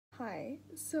Hi,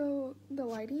 so the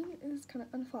lighting is kind of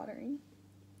unflattering.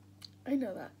 I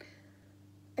know that.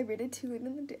 I rated too late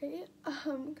in the day,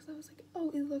 because I was like, oh,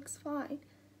 it looks fine.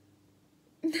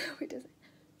 No, it doesn't.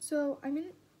 So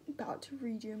about to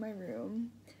redo my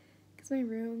room, because my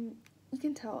room, you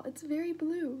can tell, it's very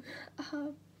blue.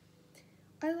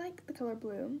 I like the color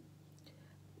blue,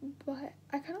 but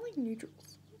I kind of like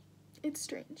neutrals. It's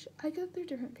strange. I go through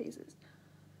different phases.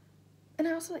 And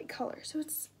I also like color, so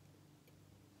it's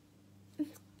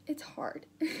hard.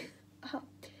 I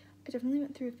definitely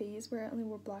went through a phase where I only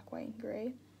wore black, white, and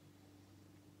gray.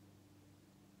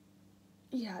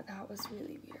 Yeah, that was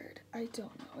really weird. I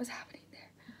don't know what was happening there.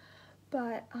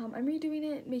 But I'm redoing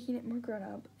it, making it more grown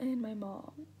up, and my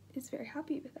mom is very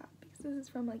happy with that because this is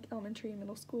from like elementary and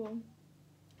middle school, and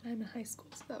I'm in high school,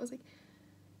 so that was like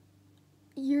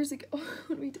years ago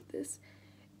when we did this.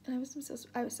 And I was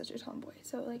such a tomboy,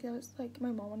 so like I was like,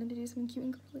 my mom wanted to do something cute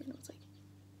and girly, and I was like,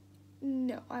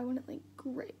 no, I want it like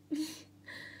gray.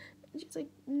 And she's like,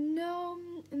 no.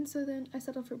 And so then I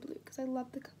settled for blue because I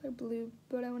love the color blue,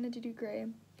 but I wanted to do gray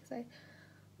because I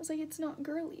was like, it's not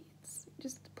girly, it's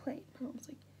just plain. My mom was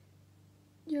like,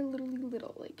 you're literally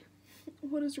little, like,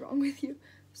 what is wrong with you?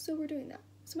 So we're doing that.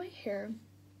 So my hair,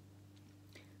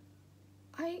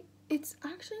 it's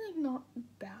actually like not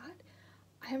bad.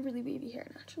 I have really wavy hair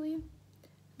naturally.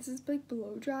 This is like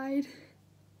blow dried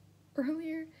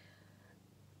earlier.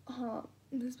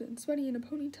 This has been sweaty in a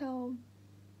ponytail.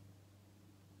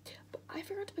 But I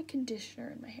forgot to put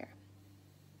conditioner in my hair.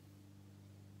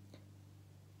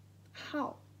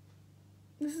 How?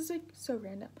 This is like so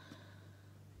random.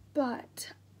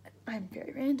 But I'm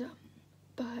very random.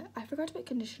 But I forgot to put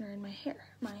conditioner in my hair.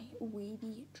 My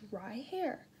wavy, dry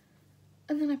hair.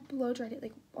 And then I blow dried it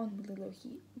like on really low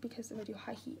heat because if I do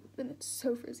high heat, then it's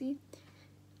so frizzy.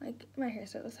 Like my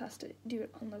hairstylist has to do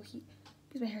it on low heat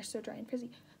because my hair is so dry and frizzy.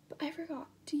 But I forgot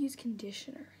to use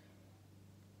conditioner.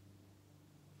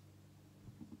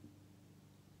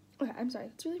 Okay, I'm sorry,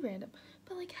 that's really random.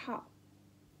 But like how?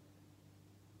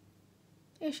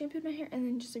 I shampooed my hair and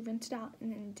then just like rinsed it out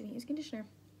and then didn't use conditioner.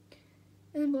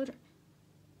 And then blow dry.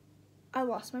 I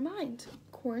lost my mind.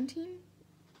 Quarantine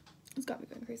has got me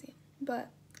going crazy.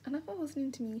 But enough of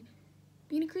listening to me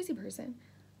being a crazy person.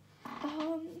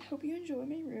 Hope you enjoy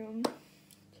my room.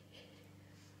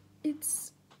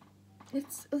 It's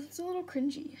a little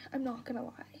cringy, I'm not gonna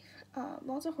lie.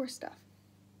 Lots of horse stuff,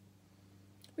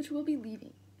 which will be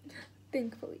leaving,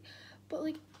 thankfully. But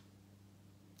like,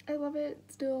 I love it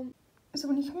still. So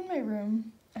when you come in my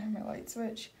room, I have my light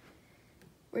switch,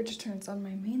 which turns on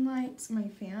my main lights, my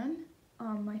fan.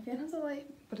 My fan has a light,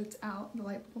 but it's out. The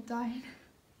light bulb died.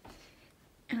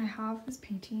 And I have this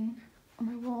painting on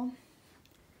my wall.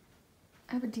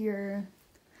 I have a deer.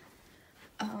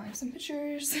 I have some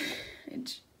pictures.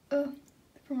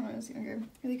 From when I was younger.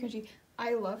 Really cringy.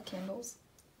 I love candles.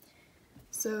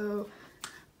 So,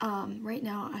 right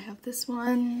now I have this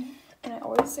one, and I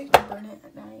always like to burn it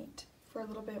at night for a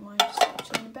little bit while I'm just like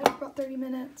chilling in bed for about 30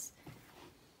 minutes.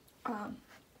 But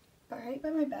right by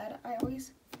my bed, I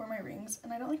always wear my rings,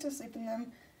 and I don't like to sleep in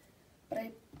them, but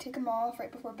I take them off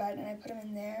right before bed and I put them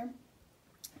in there.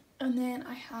 And then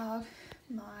I have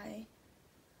my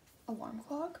alarm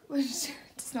clock, which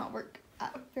does not work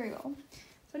very well.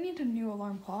 So I need a new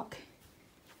alarm clock.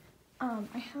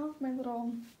 I have my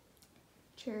little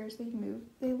chairs that you move.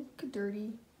 They look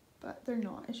dirty, but they're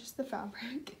not. It's just the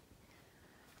fabric.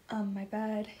 My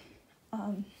bed.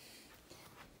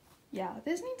 Yeah,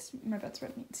 my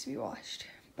bedspread needs to be washed.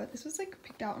 But this was like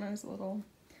picked out when I was little.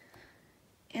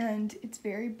 And it's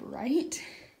very bright.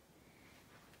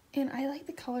 And I like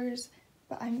the colors,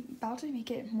 but I'm about to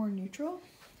make it more neutral.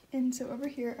 And so over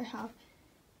here I have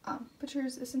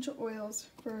pictures, essential oils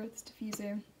for this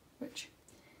diffuser, which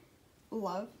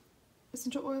love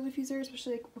essential oil diffuser,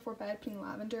 especially like before bed, putting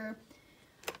lavender.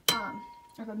 I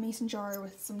have a mason jar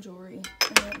with some jewelry,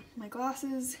 and then my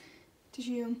glasses,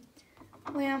 tissue,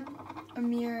 lamp, a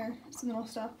mirror, some little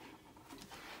stuff.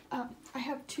 I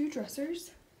have two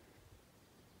dressers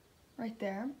right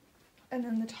there, and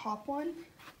then the top one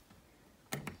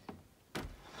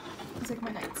is like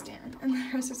my nightstand, and the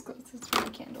rest is clothes. It's for my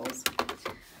candles.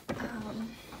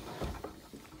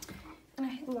 And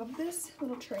I love this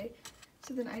little tray,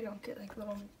 so then I don't get like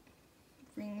little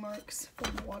ring marks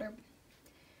from water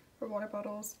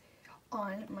bottles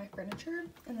on my furniture.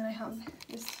 And then I have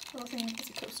this little thing as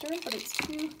a coaster, but it's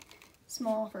too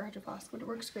small for a Hydro Flask, but it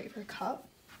works great for a cup.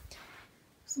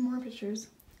 Some more pictures.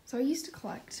 So I used to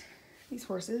collect these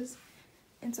horses,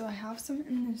 and so I have some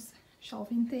in this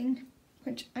shelving thing,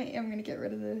 which I am gonna get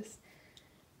rid of this.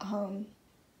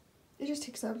 It just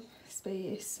takes up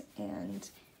space, and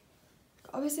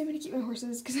Obviously I'm going to keep my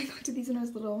horses because I collected these when I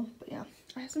was little, but yeah.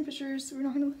 I have some pictures. We're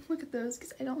not going to look at those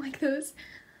because I don't like those.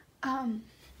 I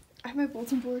have my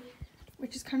bulletin board,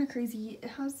 which is kind of crazy. It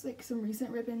has like some recent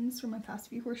ribbons from my past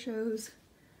few horse shows.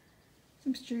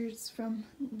 Some pictures from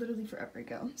literally forever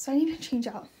ago. So I need to change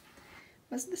out.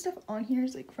 Most of the stuff on here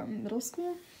is like from middle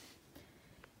school.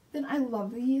 Then I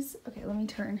love these. Okay, let me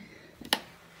turn.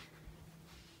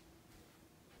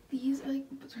 These are like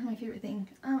sort of my favorite thing.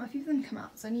 A few of them come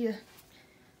out, so I need to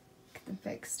get them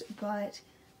fixed. But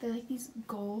they're like these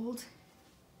gold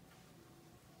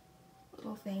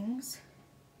little things.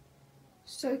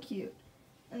 So cute.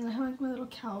 And then I have like my little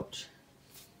couch.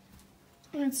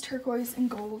 And it's turquoise and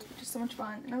gold, which is so much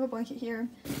fun. And I have a blanket here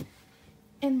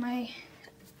in my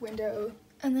window.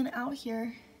 And then out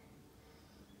here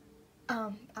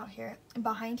and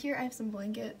behind here I have some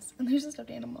blankets. And there's a stuffed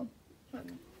animal.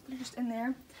 They're just in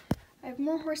there. I have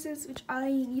more horses, which I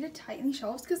need to tighten these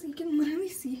shelves because you can literally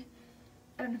see.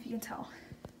 I don't know if you can tell.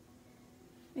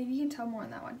 Maybe you can tell more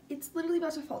on that one. It's literally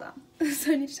about to fall down.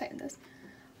 So I need to tighten this.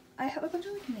 I have a bunch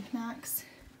of like knickknacks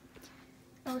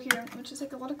over here, which is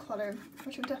like a lot of clutter,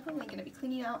 which I'm definitely going to be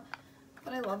cleaning out.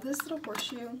 But I love this little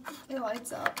horseshoe. It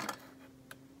lights up.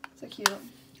 So cute.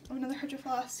 Oh, another Hydro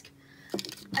Flask.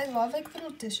 I love like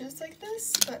little dishes like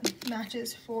this, but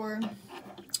matches for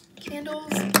candles.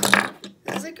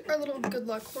 This is like our little good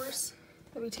luck horse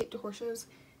that we take to horse shows.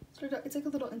 It's like a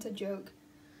little inside joke.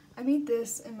 I made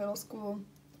this in middle school,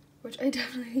 which I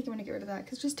definitely think I'm gonna get rid of that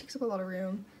because it just takes up a lot of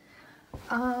room.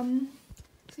 So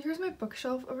here's my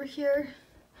bookshelf over here,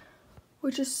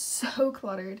 which is so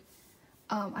cluttered.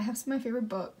 I have some of my favorite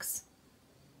books,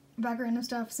 bag of random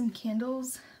stuff, some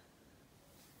candles,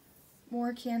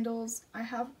 more candles. I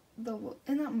have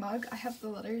in that mug I have the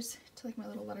letters to like my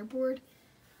little letter board.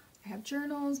 I have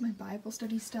journals, my Bible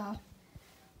study stuff,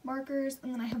 markers,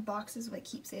 and then I have boxes of like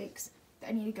keepsakes that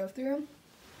I need to go through.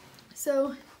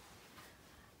 So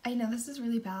I know this is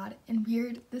really bad and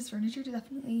weird. This furniture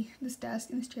definitely, this desk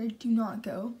and this chair do not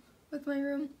go with my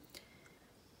room.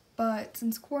 But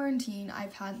since quarantine,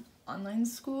 I've had online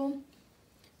school.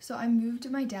 So I moved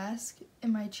my desk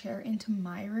and my chair into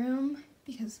my room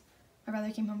because my brother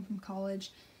came home from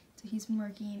college. So he's been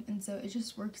working, and so it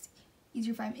just works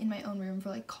easier if I'm in my own room for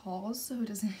like calls so it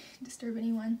doesn't disturb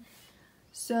anyone.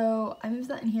 So I moved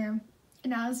that in here,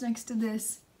 and now it's next to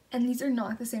this, and these are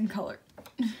not the same color.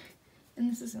 And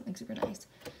this isn't like super nice.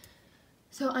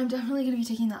 So I'm definitely gonna be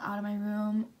taking that out of my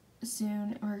room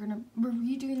soon. We're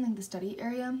redoing like the study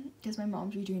area because my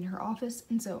mom's redoing her office,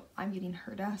 and so I'm getting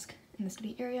her desk in the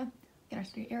study area, in our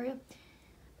study area.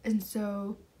 And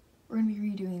so we're gonna be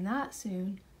redoing that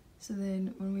soon. So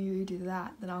then when we redo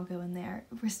that, then I'll go in there.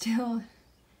 We're still,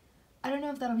 I don't know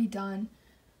if that'll be done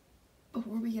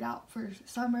before we get out for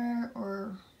summer,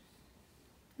 or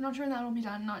I'm not sure when that'll be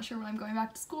done. I'm not sure when I'm going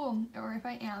back to school or if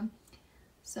I am.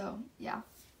 So yeah,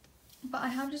 but I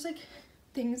have just like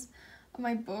things on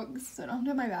my books, so I don't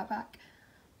have my backpack,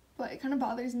 but it kind of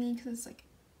bothers me because it's like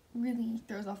really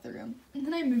throws off the room. And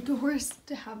then I moved a horse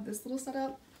to have this little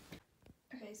setup.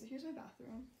 Okay, so here's my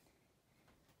bathroom.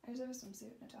 I just have a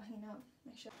swimsuit and a towel hanging out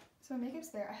my shelf. So my makeup's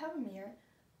there. I have a mirror,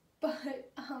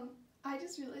 but I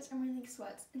just realized I'm wearing like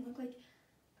sweats and look like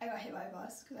I got hit by a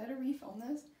bus because I had to refilm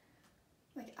this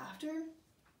like after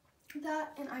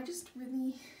that, and I just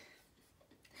really,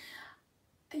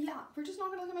 yeah, we're just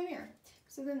not gonna look at my mirror.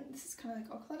 So then this is kind of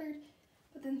like all cluttered,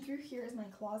 but then through here is my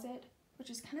closet, which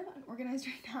is kind of unorganized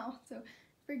right now, so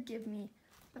forgive me,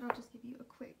 but I'll just give you a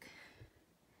quick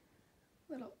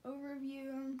little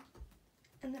overview.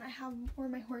 And then I have more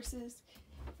of my horses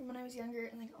from when I was younger,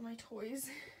 and like all my toys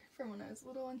from when I was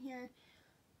little in here.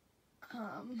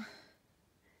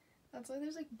 That's why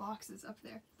there's like boxes up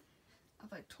there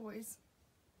of like toys,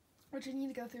 which I need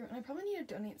to go through, and I probably need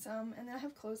to donate some. And then I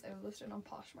have clothes I have listed on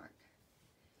Poshmark.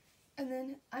 And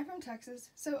then I'm from Texas,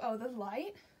 so the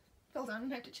light fell down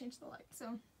and I had to change the light, so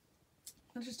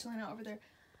I was just chilling out over there.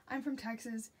 I'm from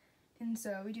Texas, and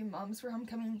so we do moms for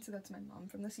homecoming, so that's my mom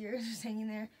from this year just hanging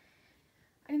there.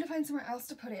 I need to find somewhere else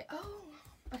to put it. Oh,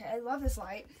 okay, I love this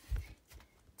light.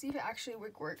 Let's see if it actually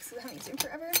works, because I haven't used it in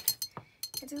forever.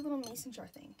 It's a little mason jar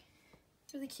thing.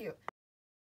 Really cute.